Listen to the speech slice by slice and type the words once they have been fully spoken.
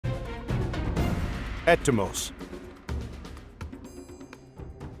Etymos.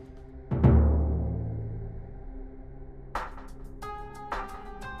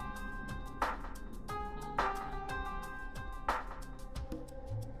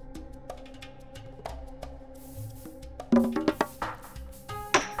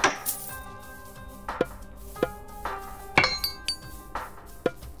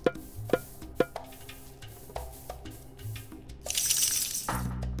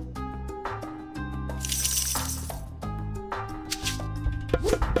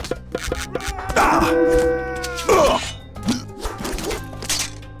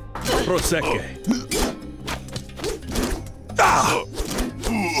 Prosecche.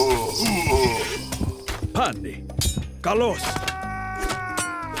 Panni. Kalos.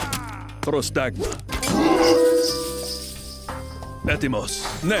 Prostagma. Etymos.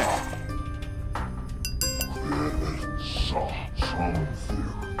 Ne.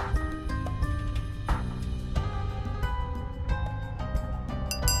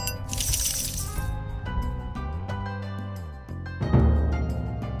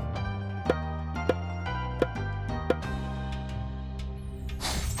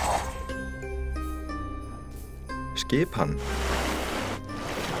 Skipan.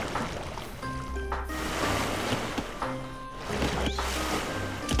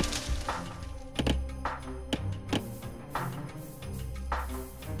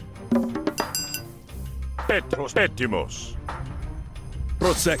 Petros Etymos.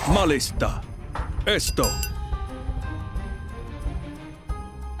 Prosec malista. Esto.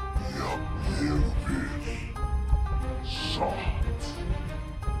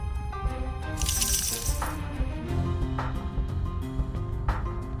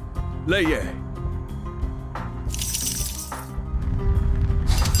 Leie.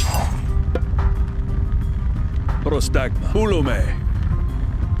 Prostagma. Ulume.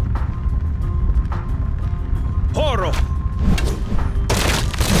 Horo.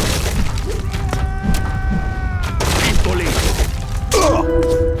 Ipoli.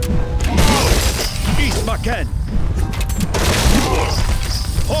 Ismaken.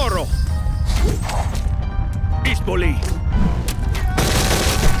 Horo. Ispoli.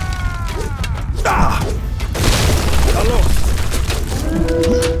 Kalos.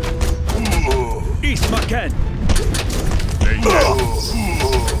 Ismaken.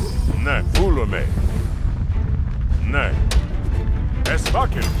 Ne, ulume. Ne.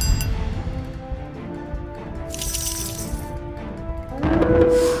 Esmaken.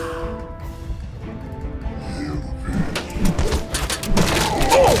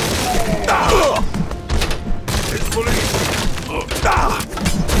 Ispoli.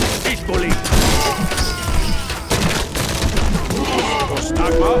 Ispoli.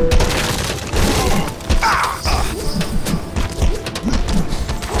 Prostagma.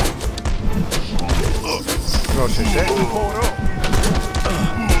 Proszę się.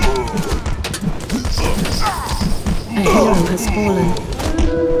 A hero has fallen.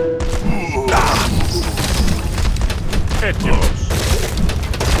 Etymos.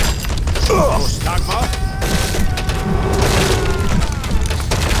 Prostagma.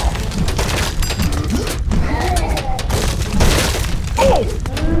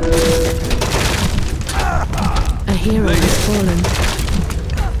 A hero has fallen.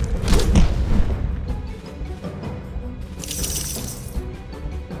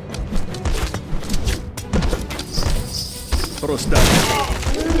 Prostagma.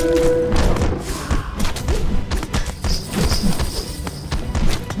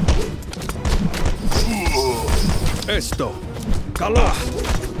 Esto. Kalos.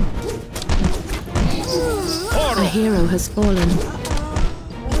 A hero has fallen.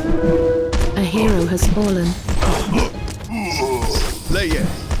 A hero has fallen. Leie.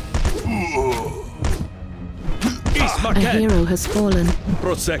 A Ismaken. hero has fallen.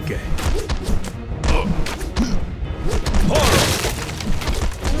 Prosecche. Horo.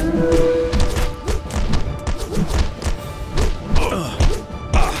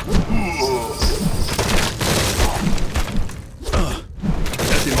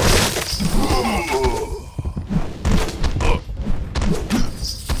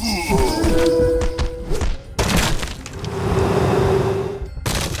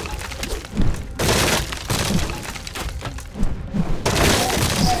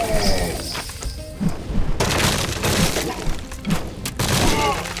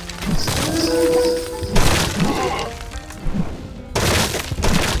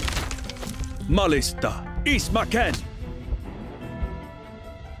 Malista. Ismaken.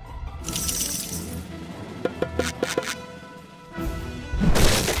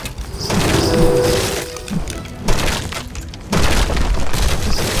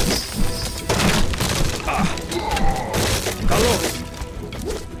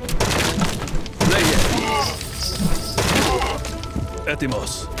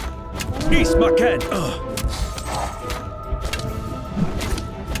 Etimos. Ismaken.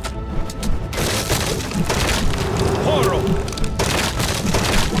 Horo.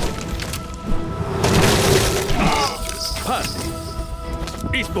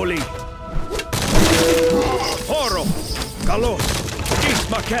 Pandi. Isboli. Horo. Kalos.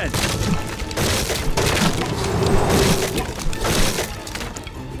 Ismaken.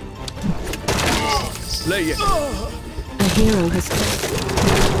 Leje. A hero has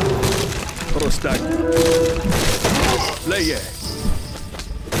Prostag. Leje.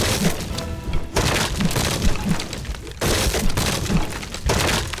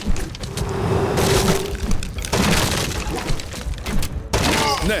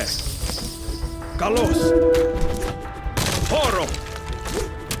 Ne. Kalos. Horo.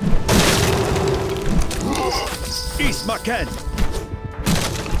 Ismaken.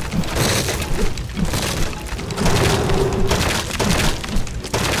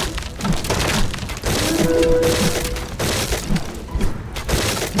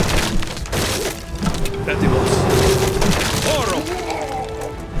 Etimos. Horo.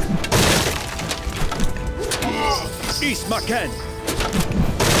 Ismaken.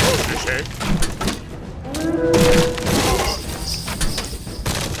 Proszę.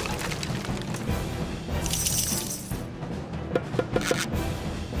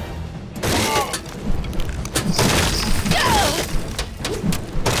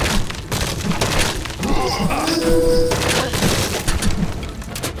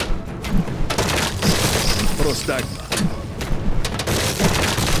 Prostagma.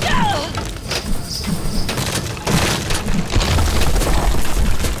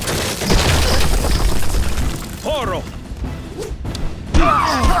 Horo.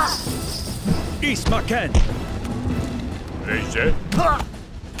 Ismaken. Leje.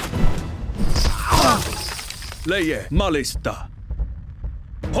 Leje. Malista.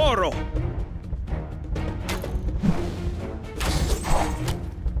 Horo.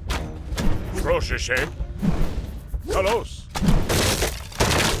 Proszę się. Kalos.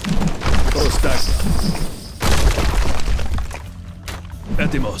 Prostagma.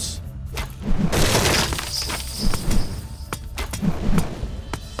 Etimos.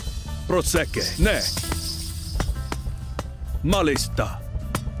 Proseke. Ne. Malista.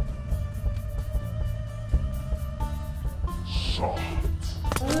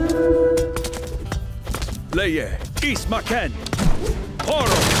 Leje. Ismaken.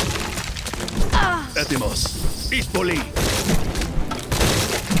 Horo. Etimos. Isboli.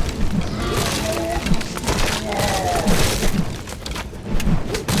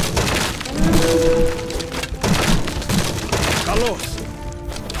 Kalos.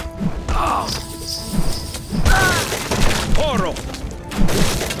 Horo.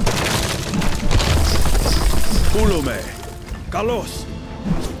 Ulume. Kalos.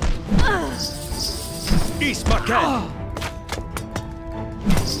 Ismaken.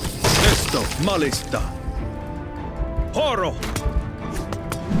 Esto. Malista. Horo.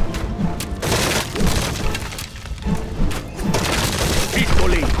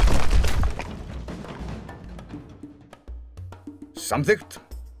 Isboli. Samþykkt.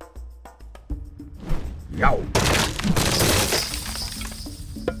 Já.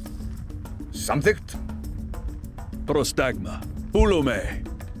 Samþykkt. Prostagma. Ulume.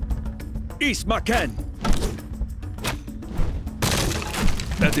 Ismaken.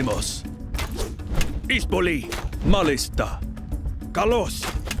 Etimos. Isboli. Malista. Kalos.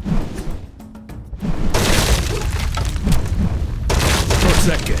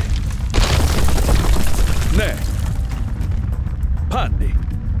 Proseke. Ne. Pandi.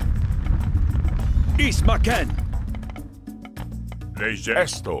 Ismaken. Leje.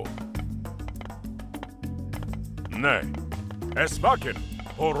 Esto. Ne. Esmaken.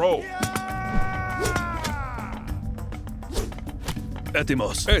 Horo.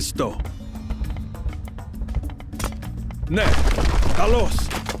 Etimos. Esto. Ne. Kalos.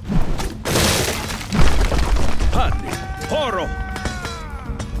 Pandi. Horo.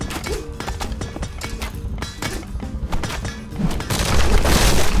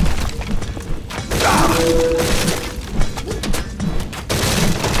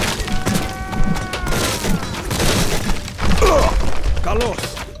 Kalos.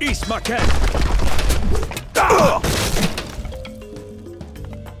 Ismaken.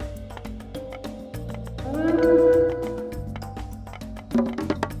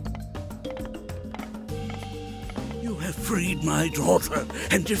 You have freed my daughter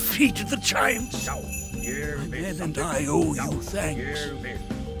and defeated the giants. My men and I owe you thanks.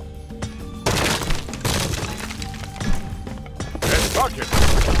 Esmaken.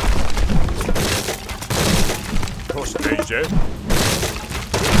 Proszę.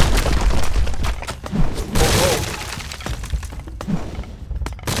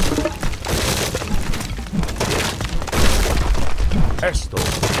 Esto.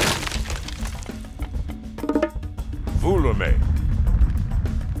 Volume.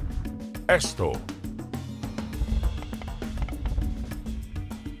 Esto.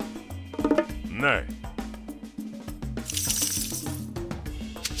 Ne.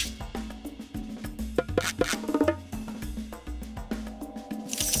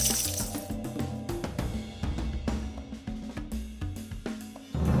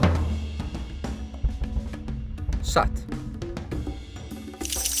 Satt.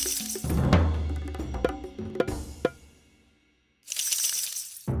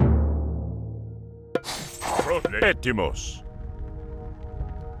 Etimos.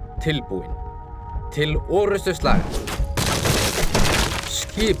 Tilbúin. Til orustuslag.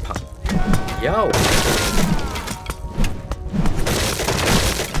 Skipan. Já.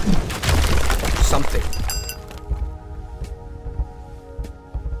 Samþykkt.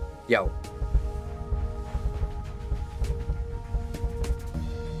 Já.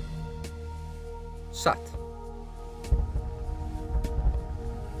 Satt.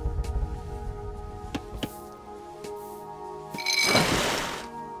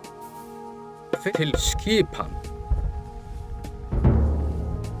 Til skipan.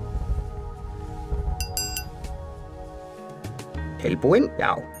 Tilbúin?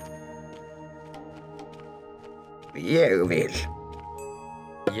 Já. Ég vil.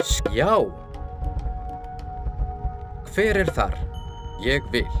 Já. Hver er þar? Ég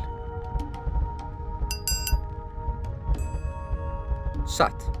vil.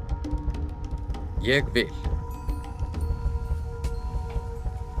 Satt. Ég vil.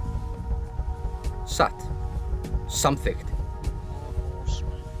 Satt. Samþykkt.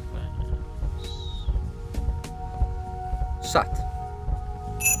 Satt.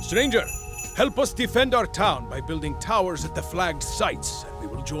 Stranger, help us defend our town by building towers at the flagged sites, and we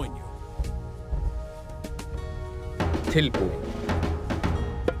will join you. Tilbúin.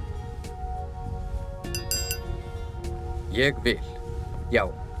 Ég vil. Já.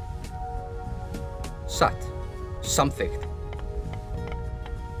 Satt. Samþykkt.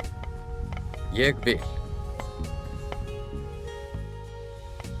 Ég vil.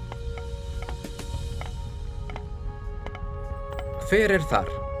 Hver er þar?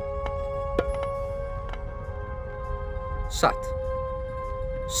 Satt.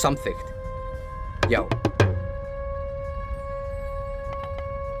 Samþykkt. Já.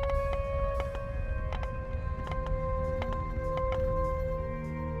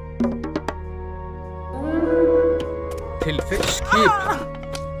 Til skipan.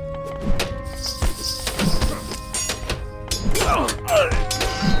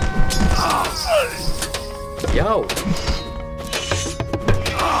 Já.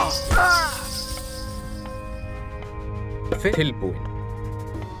 Tilbúin.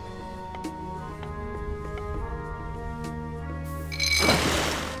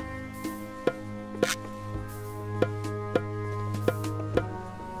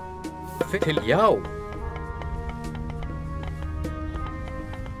 Til já.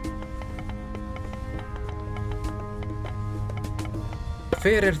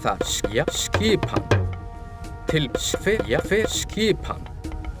 Hver er það? Skipan. Til hver skipan.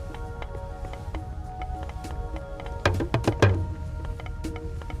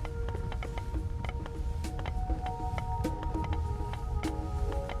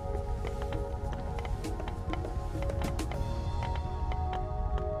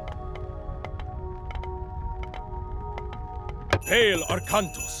 Hail,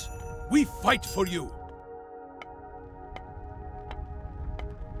 Arcantos! We fight for you!